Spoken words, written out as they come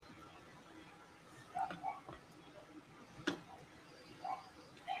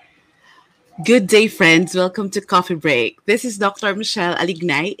Good day, friends. Welcome to Coffee Break. This is Dr. Michelle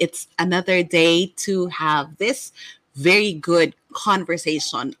Alignay. It's another day to have this very good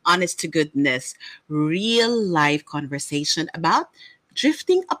conversation, honest to goodness, real life conversation about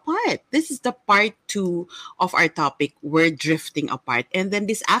drifting apart. This is the part two of our topic. We're drifting apart. And then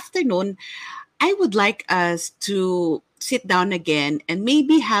this afternoon, I would like us to sit down again and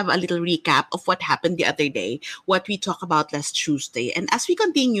maybe have a little recap of what happened the other day, what we talked about last Tuesday. And as we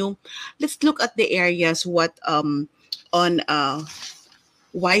continue, let's look at the areas what on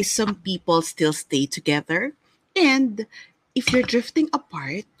why some people still stay together and if you're drifting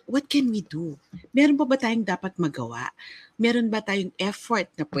apart, what can we do? Meron ba tayong dapat magawa? Meron ba tayong effort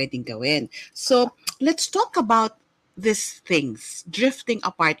na pwedeng gawin? So, let's talk about these things, drifting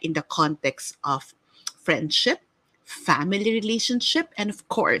apart in the context of friendship, family relationship, and of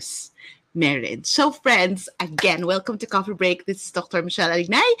course, marriage. So, friends, again, welcome to Coffee Break. This is Dr. Michelle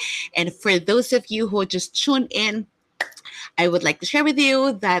Alignay. And for those of you who just tuned in, I would like to share with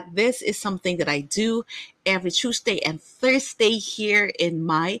you that this is something that I do every Tuesday and Thursday here in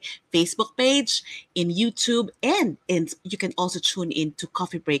my Facebook page, in YouTube, and you can also tune in to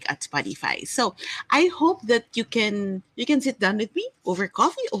Coffee Break at Spotify. So I hope that you can sit down with me over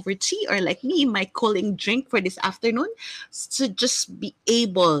coffee, over tea, or like me, my cooling drink for this afternoon, to just be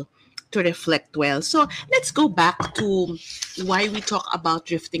able to reflect well. So let's go back to why we talk about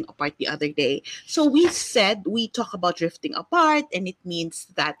drifting apart the other day. So we said we talk about drifting apart, and it means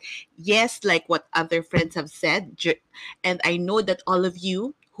that yes, like what other friends have said, and I know that all of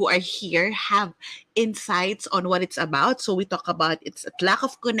you who are here have insights on what it's about. So we talk about it's a lack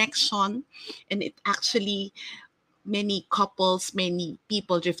of connection, and it actually many couples, many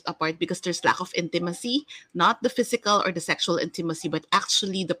people drift apart because there's lack of intimacy, not the physical or the sexual intimacy, but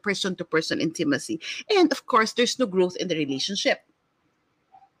actually the person to person intimacy. And of course, there's no growth in the relationship.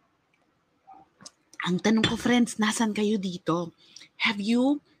 Ang tanong ko, friends, nasan kayo dito? Have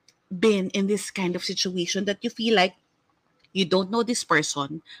you been in this kind of situation that you feel like you don't know this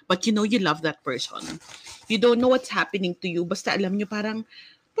person, but you know you love that person? You don't know what's happening to you, basta alam nyo parang,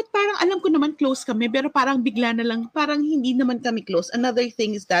 but parang alam ko naman close kami, pero parang bigla na lang, parang hindi naman kami close. Another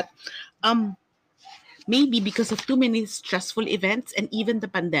thing is that, um, maybe because of too many stressful events and even the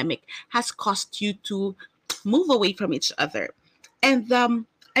pandemic has caused you to move away from each other. And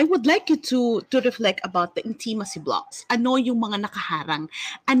I would like you to reflect about the intimacy blocks. Ano yung mga nakaharang?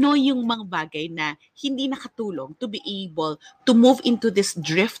 Ano yung mga bagay na hindi nakatulong to be able to move into this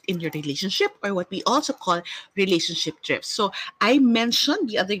drift in your relationship, or what we also call relationship drift. So I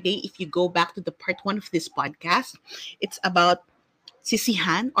mentioned the other day, if you go back to the part one of this podcast, it's about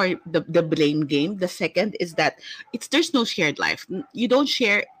sisihan or the blame game. The second is that it's there's no shared life. You don't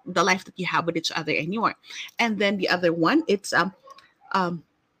share the life that you have with each other anymore. And then the other one, it's um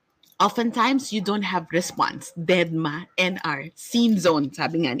oftentimes you don't have response. Deadma, NR, scene zone,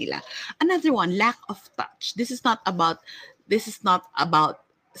 sabi nga nila. Another one, lack of touch. This is not about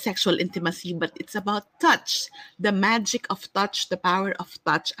sexual intimacy, but it's about touch. The magic of touch, the power of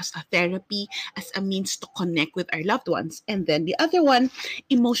touch as a therapy, as a means to connect with our loved ones. And then the other one,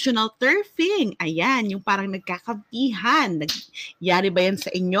 emotional turfing. Ayan, yung parang nagkakampihan. Nagyari ba yan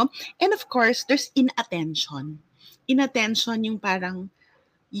sa inyo? And of course, there's inattention. Inattention yung parang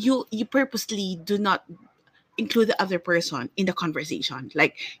you purposely do not include the other person in the conversation.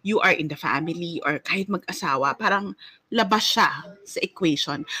 Like, you are in the family or kahit mag-asawa, parang labas siya sa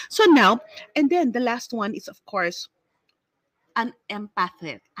equation. So now, and then the last one is, of course,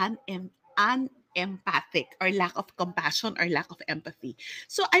 unempathic or lack of compassion or lack of empathy.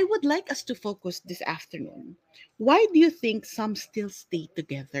 So I would like us to focus this afternoon. Why do you think some still stay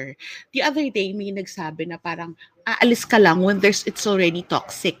together? The other day, may nagsabi na parang aalis ka lang when it's already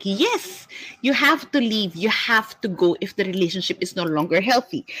toxic. Yes, you have to leave. You have to go if the relationship is no longer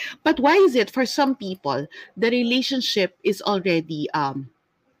healthy. But why is it for some people, the relationship is already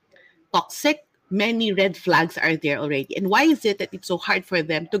toxic? Many red flags are there already. And why is it that it's so hard for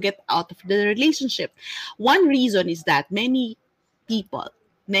them to get out of the relationship? One reason is that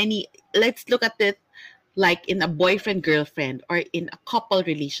let's look at it like in a boyfriend girlfriend or in a couple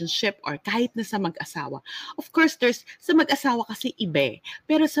relationship or kahit na sa mag-asawa. Of course, there's sa mag-asawa kasi iba.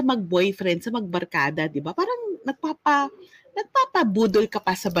 Pero sa mag-boyfriend, sa magbarkada, 'di ba? Parang nagpapabudol ka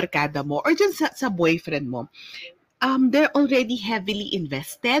pa sa barkada mo or dyan sa boyfriend mo. They're already heavily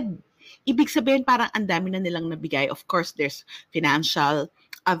invested. Ibig sabihin parang ang dami na nilang nabigay. Of course, there's financial,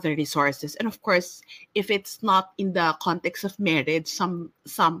 other resources. And of course, if it's not in the context of marriage, some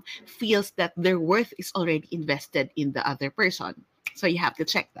feels that their worth is already invested in the other person. So you have to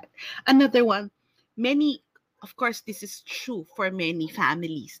check that. Another one, many of course, this is true for many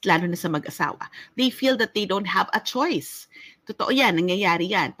families, lalo na sa mag-asawa. They feel that they don't have a choice. Totoo yan, nangyayari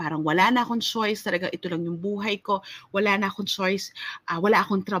yan. Parang wala na akong choice, talaga ito lang yung buhay ko. Wala na akong choice, wala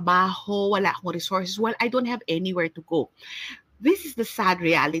akong trabaho, wala akong resources. Well, I don't have anywhere to go. This is the sad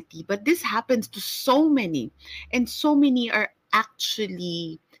reality, but this happens to so many. And so many are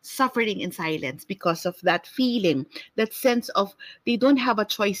actually suffering in silence because of that feeling, that sense of they don't have a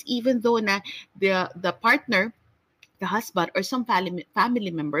choice, even though na the partner, the husband, or some family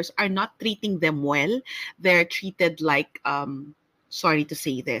members are not treating them well. They're treated like sorry to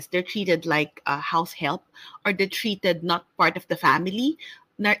say this, they're treated like house help, or they're treated not part of the family.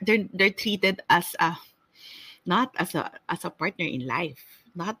 They're treated as a not as a partner in life,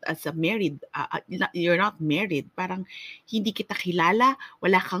 not as a married, you're not married, parang hindi kita kilala,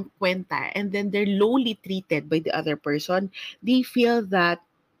 wala kang kwenta, and then they're lowly treated by the other person. They feel that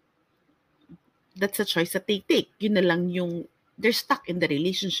that's a choice that they take. Yun na lang yung, they're stuck in the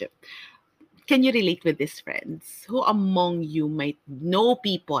relationship. Can you relate with this, friends? Who among you might know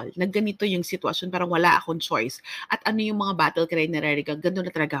people na ganito yung sitwasyon, parang wala akong choice? At ano yung mga battle cry na narinig? Ganito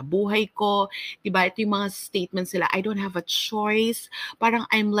na talaga buhay ko. Diba? Ito yung mga statements sila, I don't have a choice. Parang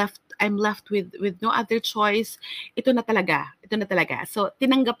I'm left with no other choice. Ito na talaga. So,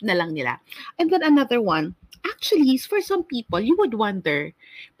 tinanggap na lang nila. And then another one, actually, for some people, you would wonder,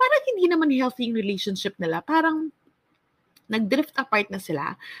 parang hindi naman healthy yung relationship nila. Parang nag-drift apart na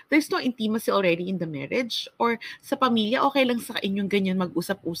sila, there's no intimacy already in the marriage, or sa pamilya, okay lang sa inyong ganyan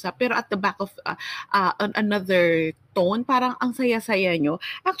mag-usap-usap, pero at the back of on another tone, parang ang saya-saya nyo.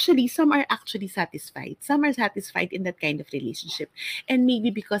 Actually, some are actually satisfied. Some are satisfied in that kind of relationship. And maybe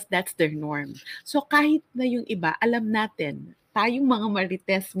because that's their norm. So kahit na yung iba, alam natin, tayong mga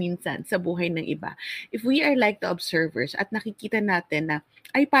marites minsan sa buhay ng iba, if we are like the observers at nakikita natin na,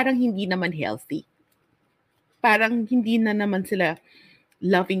 ay parang hindi naman healthy, parang hindi na naman sila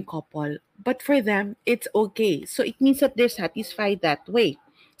loving couple. But for them, it's okay. So it means that they're satisfied that way.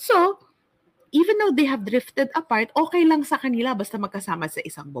 So, even though they have drifted apart, okay lang sa kanila basta magkasama sa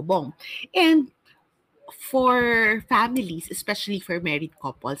isang bubong. And for families, especially for married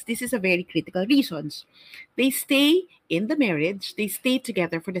couples, this is a very critical reason. They stay in the marriage, they stay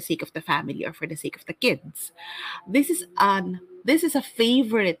together for the sake of the family or for the sake of the kids. This is a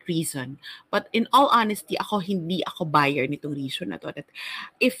favorite reason. But in all honesty, hindi ako buyer nitong reason na to. That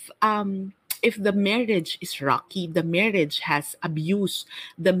if the marriage is rocky, the marriage has abuse,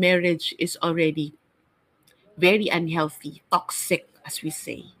 the marriage is already very unhealthy, toxic, as we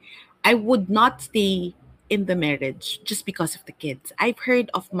say, I would not stay in the marriage just because of the kids. I've heard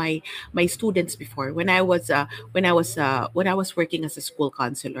of my students before when I was working as a school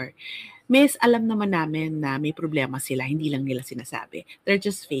counselor. Miss, alam naman namin na may problema sila, hindi lang nila sinasabi. They're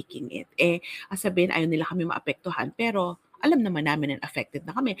just faking it. Sabihin, ayaw nila kami maapektuhan, pero alam naman namin and affected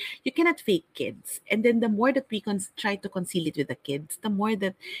na kami. You cannot fake kids. And then the more that we try to conceal it with the kids, the more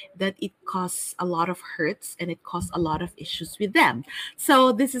that it causes a lot of hurts and it causes a lot of issues with them.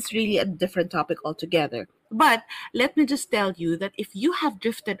 So this is really a different topic altogether. But let me just tell you that if you have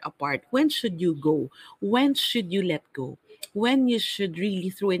drifted apart, when should you go? When should you let go? When you should really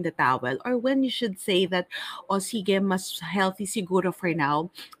throw in the towel, or when you should say that, o sige, mas healthy siguro for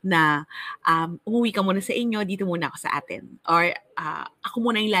now na umuwi ka muna sa inyo, dito muna ako sa atin. Or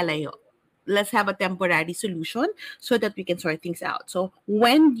ako muna yung lalayo. Let's have a temporary solution so that we can sort things out. So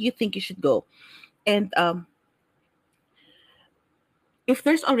when do you think you should go? And if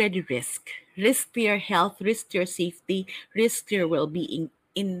there's already risk to your health, risk to your safety, risk to your well-being,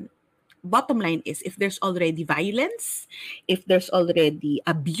 bottom line is, if there's already violence, if there's already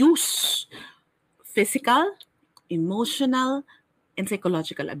abuse, physical, emotional, and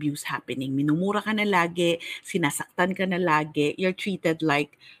psychological abuse happening, minumura ka na lagi, sinasaktan ka na lagi, you're treated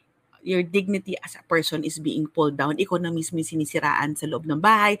like your dignity as a person is being pulled down. Ikaw na mismo sinisiraan sa loob ng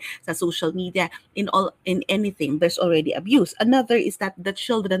bahay, sa social media, in anything, there's already abuse. Another is that the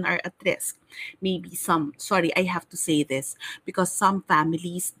children are at risk. Maybe sorry, I have to say this, because some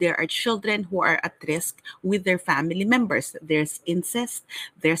families, there are children who are at risk with their family members. There's incest,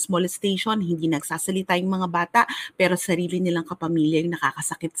 there's molestation, hindi nagsasalita yung mga bata, pero sarili nilang kapamilya yung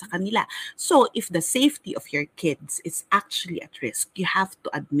nakakasakit sa kanila. So, if the safety of your kids is actually at risk, you have to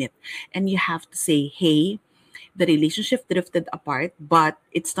admit and you have to say, hey, the relationship drifted apart, but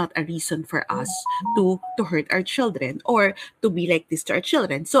it's not a reason for us to hurt our children or to be like this to our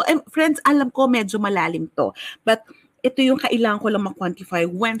children. So, friends, alam ko medyo malalim to, but ito yung kailangan ko lang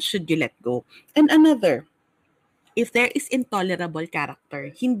ma-quantify, when should you let go? And another, if there is intolerable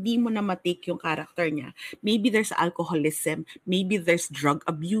character, hindi mo na matake yung character niya. Maybe there's alcoholism, maybe there's drug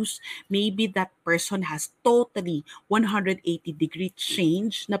abuse, maybe that person has totally 180-degree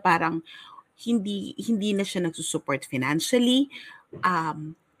change na parang hindi na siya nagsusupport financially,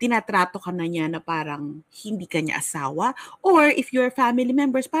 tinatrato ka na niya na parang hindi ka niya asawa, or if you're family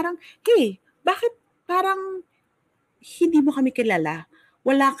members, parang, hey, bakit parang hindi mo kami kilala?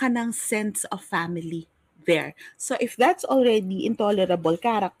 Wala ka ng sense of family there. So if that's already intolerable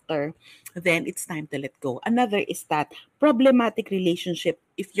character, then it's time to let go. Another is that problematic relationship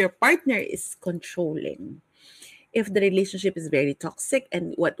if your partner is controlling. If the relationship is very toxic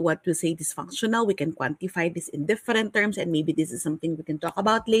and what we say dysfunctional, we can quantify this in different terms, and maybe this is something we can talk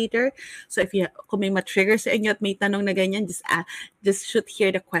about later. So if you kung may ma-trigger sa inyo at may tanong na ganyan, just shoot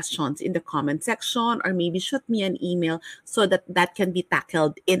here the questions in the comment section, or maybe shoot me an email so that that can be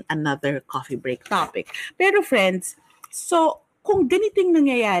tackled in another coffee break topic. Pero friends, so kung ganito yung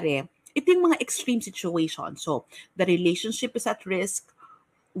nangyayari, ito yung mga extreme situation. So the relationship is at risk,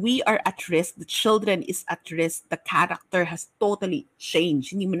 we are at risk, the children is at risk, the character has totally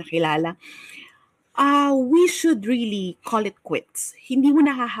changed, hindi mo nakilala, we should really call it quits. Hindi mo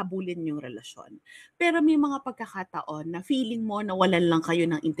nahahabulin yung relasyon. Pero may mga pagkakataon na feeling mo na walan lang kayo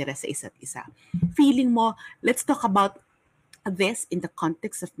ng interes sa isa't isa. Feeling mo, let's talk about this in the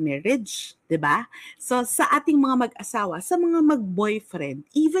context of marriage, di ba? So sa ating mga mag-asawa, sa mga mag-boyfriend,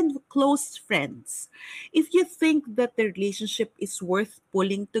 even close friends, if you think that the relationship is worth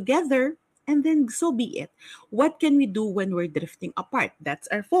pulling together, and then so be it. What can we do when we're drifting apart? That's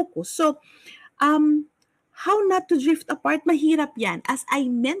our focus. So, how not to drift apart? Mahirap yan. As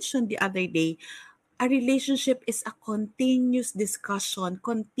I mentioned the other day, a relationship is a continuous discussion,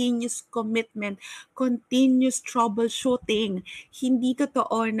 continuous commitment, continuous troubleshooting. Hindi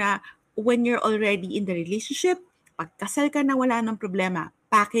totoo na when you're already in the relationship, pagkasal ka na wala ng problema.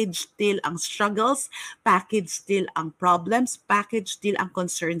 Package deal ang struggles, package deal ang problems, package deal ang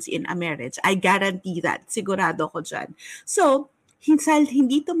concerns in a marriage. I guarantee that. Sigurado ko dyan. So,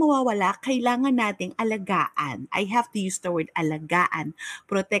 hindi ito mawawala, kailangan nating alagaan. I have to use the word alagaan,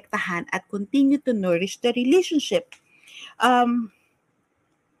 protektahan, at continue to nourish the relationship. I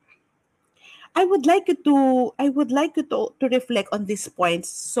would like you to reflect on these points.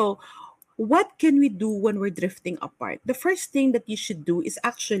 So, what can we do when we're drifting apart? The first thing that you should do is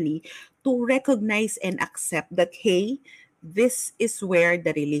actually to recognize and accept that, hey, this is where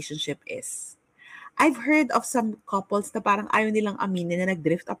the relationship is. I've heard of some couples na parang ayaw nilang aminin na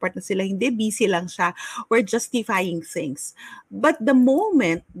nag-drift apart na sila. Hindi, busy lang siya. We're justifying things. But the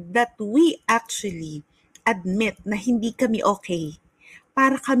moment that we actually admit na hindi kami okay,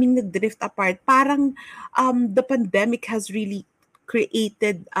 para kaming nag-drift apart, parang the pandemic has really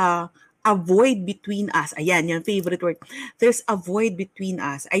created a void between us. Ayan, yung favorite word. There's a void between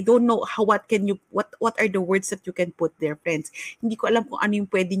us. I don't know what are the words that you can put there, friends. Hindi ko alam kung ano yung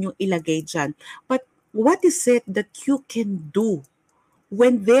pwede nyo ilagay dyan. But what is it that you can do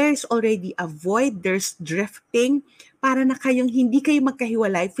when there's already a void, there's drifting, para na kayong hindi kayo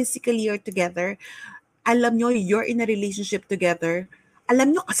magkahiwalay, physically you're together, alam nyo, you're in a relationship together,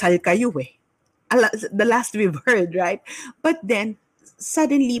 alam nyo, kasal kayo eh. The last we've heard, right? But then,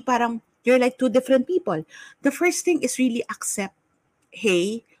 suddenly, parang, you're like two different people. The first thing is really accept,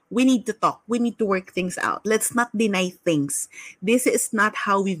 hey, we need to talk. We need to work things out. Let's not deny things. This is not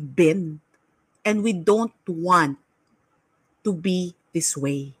how we've been. And we don't want to be this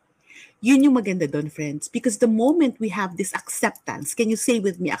way. Yun yung maganda doon, friends. Because the moment we have this acceptance, can you say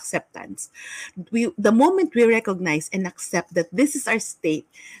with me acceptance? The moment we recognize and accept that this is our state,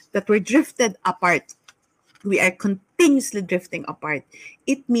 that we're drifted apart, we are continuously drifting apart,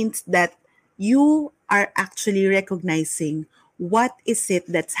 it means that you are actually recognizing what is it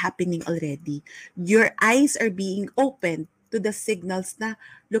that's happening already. Your eyes are being opened to the signals na,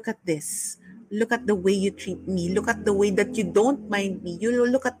 look at this. Look at the way you treat me. Look at the way that you don't mind me. You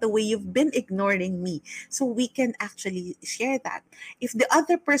look at the way you've been ignoring me. So we can actually share that. If the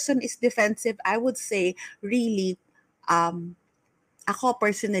other person is defensive, I would say, really, ako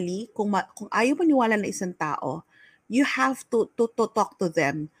personally, kung ayaw maniwala na isang tao, you have to talk to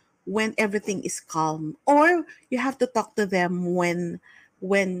them when everything is calm, or you have to talk to them when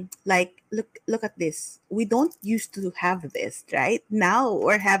like, look at this, we don't used to have this, right? Now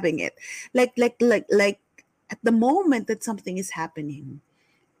we're having it, like at the moment that something is happening,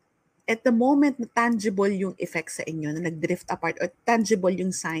 at the moment na tangible yung effects sa inyo, na nag-drift apart, or tangible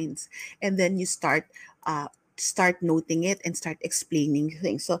yung signs, and then you start noting it and start explaining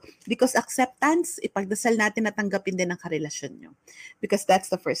things. So, because acceptance, ipagdasal natin na tanggapin din ang karelasyon nyo. Because that's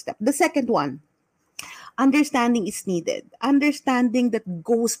the first step. The second one, Understanding is needed. Understanding that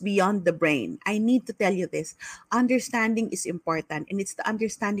goes beyond the brain. I need to tell you this. Understanding is important, and it's the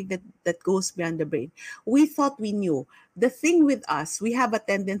understanding that goes beyond the brain. We thought we knew. The thing with us, we have a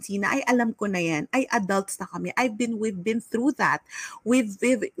tendency na, ay, alam ko na yan. Ay, adults na kami. We've been through that. We've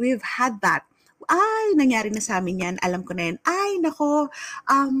had that. Ay, nangyari na sa amin yan. Alam ko na yan. Ay, nako,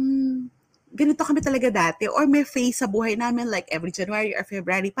 ganito kami talaga dati, or may phase sa buhay namin like every January or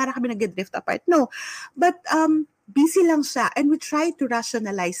February para kami nag-drift apart. No. But busy lang siya, and we try to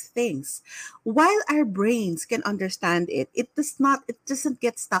rationalize things. While our brains can understand it, it doesn't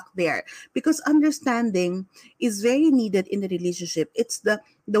get stuck there, because understanding is very needed in the relationship. It's the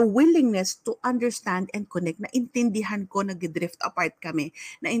willingness to understand and connect. Naintindihan ko na nag-drift apart kami.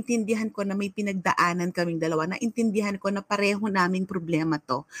 Naintindihan ko na may pinagdaanan kaming dalawa. Naintindihan ko na pareho naming problema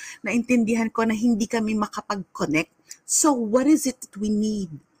to. Naintindihan ko na hindi kami makapag-connect. So what is it that we need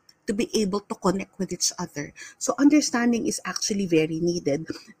to be able to connect with each other? So understanding is actually very needed.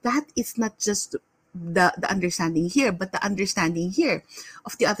 That is not just the understanding here, but the understanding here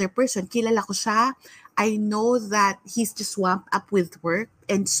of the other person. Kilala ko siya. I know that he's just swamped up with work,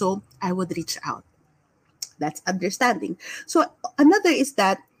 and so I would reach out. That's understanding. So another is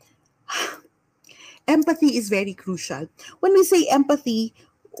that empathy is very crucial. When we say empathy,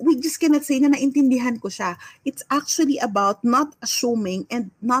 we just cannot say na naintindihan ko siya. It's actually about not assuming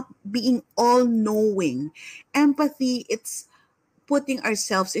and not being all-knowing. Empathy, it's putting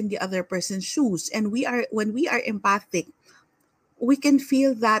ourselves in the other person's shoes. And when we are empathic, we can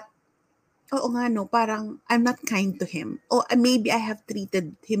feel that, oo nga no, parang I'm not kind to him. Or maybe I have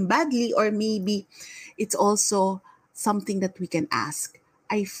treated him badly, or maybe it's also something that we can ask.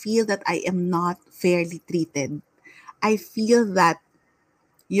 I feel that I am not fairly treated. I feel that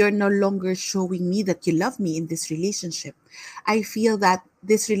you're no longer showing me that you love me in this relationship. I feel that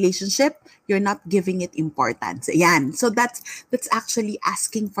this relationship, you're not giving it importance. Yan. So that's actually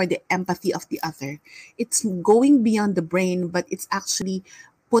asking for the empathy of the other. It's going beyond the brain, but it's actually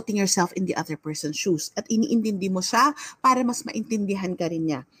putting yourself in the other person's shoes. At iniintindi mo siya para mas maintindihan ka rin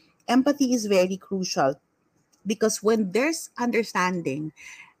niya. Empathy is very crucial, because when there's understanding,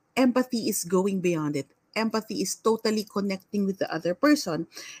 empathy is going beyond it. Empathy is totally connecting with the other person.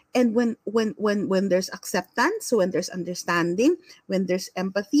 And when there's acceptance, when there's understanding, when there's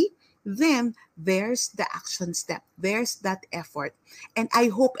empathy, then there's the action step. There's that effort. And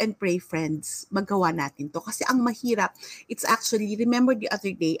I hope and pray, friends, magawa natin to. Kasi ang mahirap, it's actually, remember the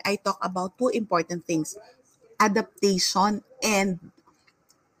other day, I talked about two important things. Adaptation and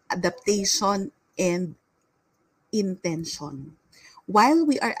intention. While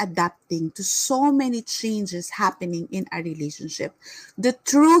we are adapting to so many changes happening in our relationship, the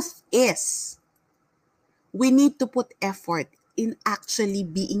truth is we need to put effort in actually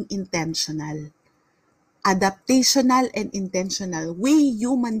being intentional. Adaptational and intentional. We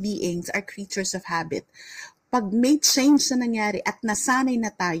human beings are creatures of habit. Pag may change na nangyari at nasanay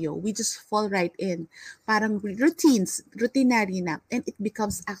na tayo, we just fall right in. Parang routinary na. And it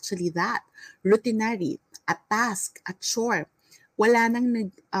becomes actually that. Routinary, a task, a chore. Wala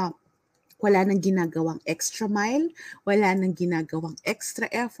nang ginagawang extra mile, wala nang ginagawang extra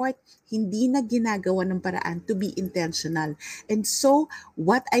effort, hindi na ginagawa ng paraan to be intentional. And so,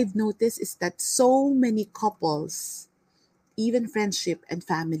 what I've noticed is that so many couples, even friendship and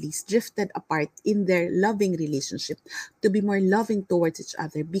families, drifted apart in their loving relationship to be more loving towards each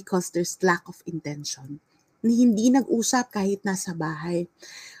other because there's lack of intention. Hindi nag-usap kahit nasa bahay.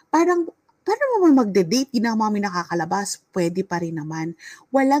 Parang naman magde-date, di na kami nakakalabas, pwede pa rin naman.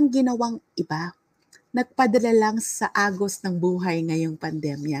 Walang ginawang iba. Nagpadala lang sa agos ng buhay ngayong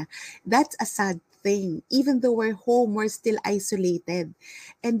pandemya. That's a sad thing. Even though we're home, we're still isolated.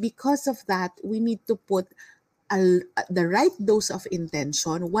 And because of that, we need to put the right dose of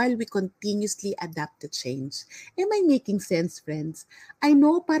intention while we continuously adapt to change. Am I making sense, friends? I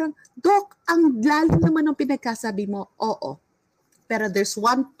know parang, Doc, ang lalim naman ng pinagkasabi mo. Oo. Pero there's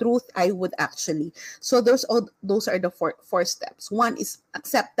one truth I would actually. So those are the four steps. One is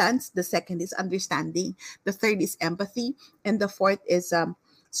acceptance. The second is understanding. The third is empathy. And the fourth is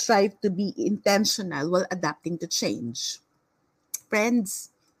strive to be intentional while adapting to change.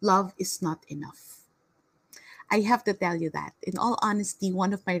 Friends, love is not enough. I have to tell you that. In all honesty,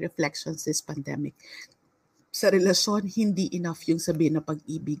 one of my reflections this pandemic, sa relasyon, hindi enough yung sabihin na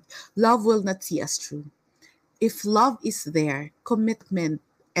pag-ibig. Love will not see us through. If love is there, commitment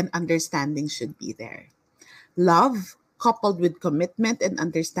and understanding should be there. Love coupled with commitment and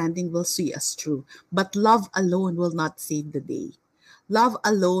understanding will see us through. But love alone will not save the day. Love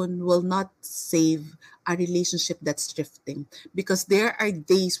alone will not save a relationship that's drifting. Because there are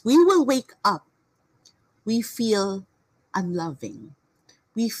days we will wake up We feel unloving.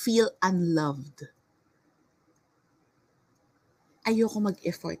 We feel unloved. Ayoko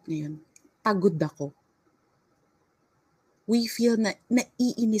mag-effort ngayon. Pagod ako. We feel na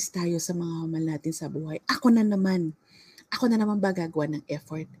naiinis tayo sa mga mahal natin sa buhay. Ako na naman ba gagawa ng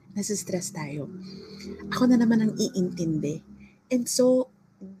effort? Nasistress tayo. Ako na naman ang iintindi. And so,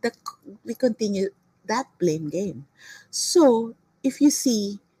 we continue that blame game. So, if you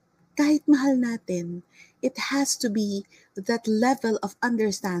see, kahit mahal natin, it has to be that level of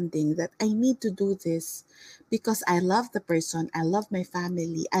understanding that I need to do this because I love the person, I love my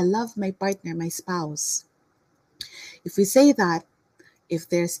family, I love my partner, my spouse. If we say that, if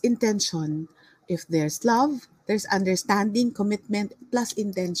there's intention, if there's love, there's understanding, commitment, plus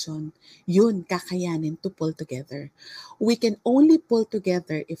intention, yun kakayanin to pull together. We can only pull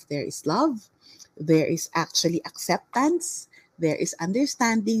together if there is love, there is actually acceptance, there is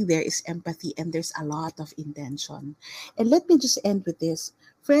understanding, there is empathy, and there's a lot of intention. And let me just end with this.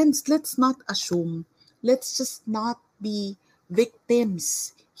 Friends, let's not assume, let's just not be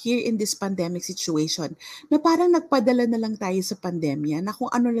victims here in this pandemic situation na parang nagpadala na lang tayo sa pandemya na kung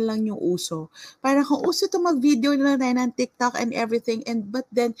ano na lang yung uso. Parang kung uso to mag-video na lang tayo ng TikTok and everything, but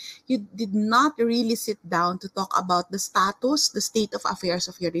then you did not really sit down to talk about the status, the state of affairs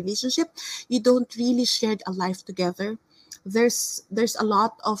of your relationship. You don't really share a life together. There's a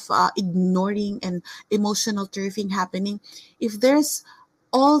lot of ignoring and emotional turfing happening. If there's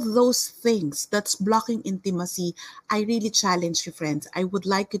all those things that's blocking intimacy, I really challenge you, friends. I would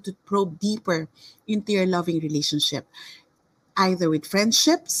like you to probe deeper into your loving relationship, either with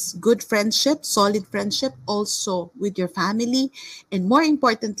friendships, good friendship, solid friendship, also with your family, and more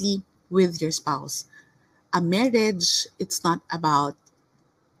importantly, with your spouse. A marriage, it's not about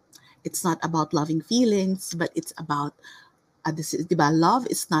loving feelings, but it's about a decision. Love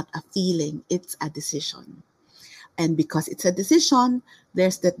is not a feeling, it's a decision. And because it's a decision,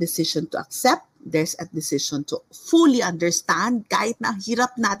 there's that decision to accept, there's a decision to fully understand, kahit na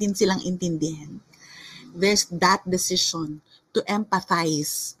hirap natin silang intindihin. There's that decision to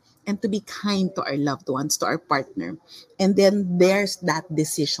empathize and to be kind to our loved ones, to our partner. And then there's that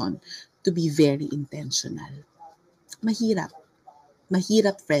decision to be very intentional. Mahirap.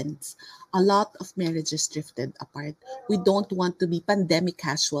 Mahirap, friends. A lot of marriages drifted apart. We don't want to be pandemic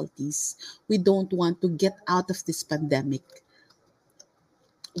casualties. We don't want to get out of this pandemic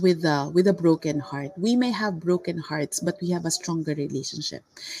with a broken heart. We may have broken hearts, but we have a stronger relationship.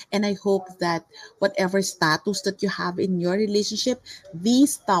 And I hope that whatever status that you have in your relationship,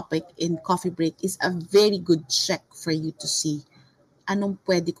 this topic in Coffee Break is a very good check for you to see. Anong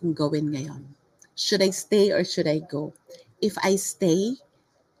pwede kong gawin ngayon? Should I stay or should I go? If I stay,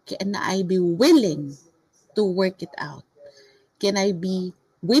 can I be willing to work it out? Can I be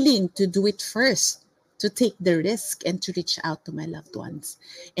willing to do it first, to take the risk and to reach out to my loved ones?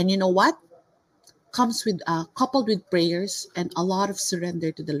 And you know what? Comes with coupled with prayers and a lot of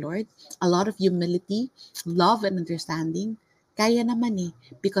surrender to the Lord, a lot of humility, love and understanding. Kaya naman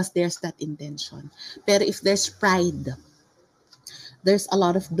because there's that intention. Pero if there's pride, there's a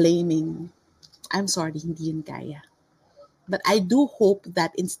lot of blaming. I'm sorry, hindi yun kaya. But I do hope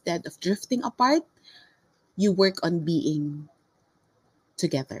that instead of drifting apart, you work on being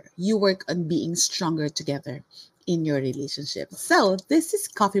together. You work on being stronger together in your relationship. So this is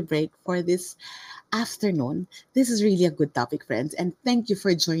Coffee Break for this afternoon. This is really a good topic, friends. And thank you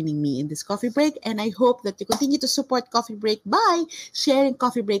for joining me in this Coffee Break. And I hope that you continue to support Coffee Break by sharing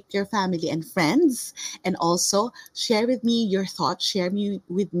Coffee Break to your family and friends. And also share with me your thoughts. Share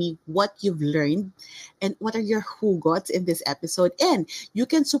with me what you've learned and what are your hugots in this episode. And you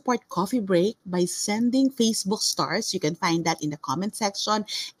can support Coffee Break by sending Facebook stars. You can find that in the comment section.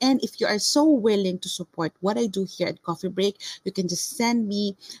 And if you are so willing to support what I do here at Coffee Break, you can just send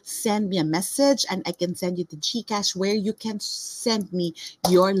me a message and I can send you the GCash where you can send me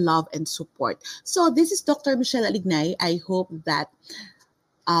your love and support. So this is Dr. Michelle Alignay. I hope that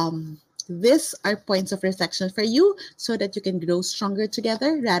these are points of reflection for you so that you can grow stronger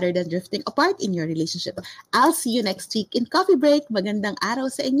together rather than drifting apart in your relationship. I'll see you next week in Coffee Break. Magandang araw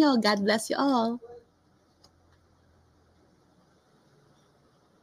sa inyo. God bless you all.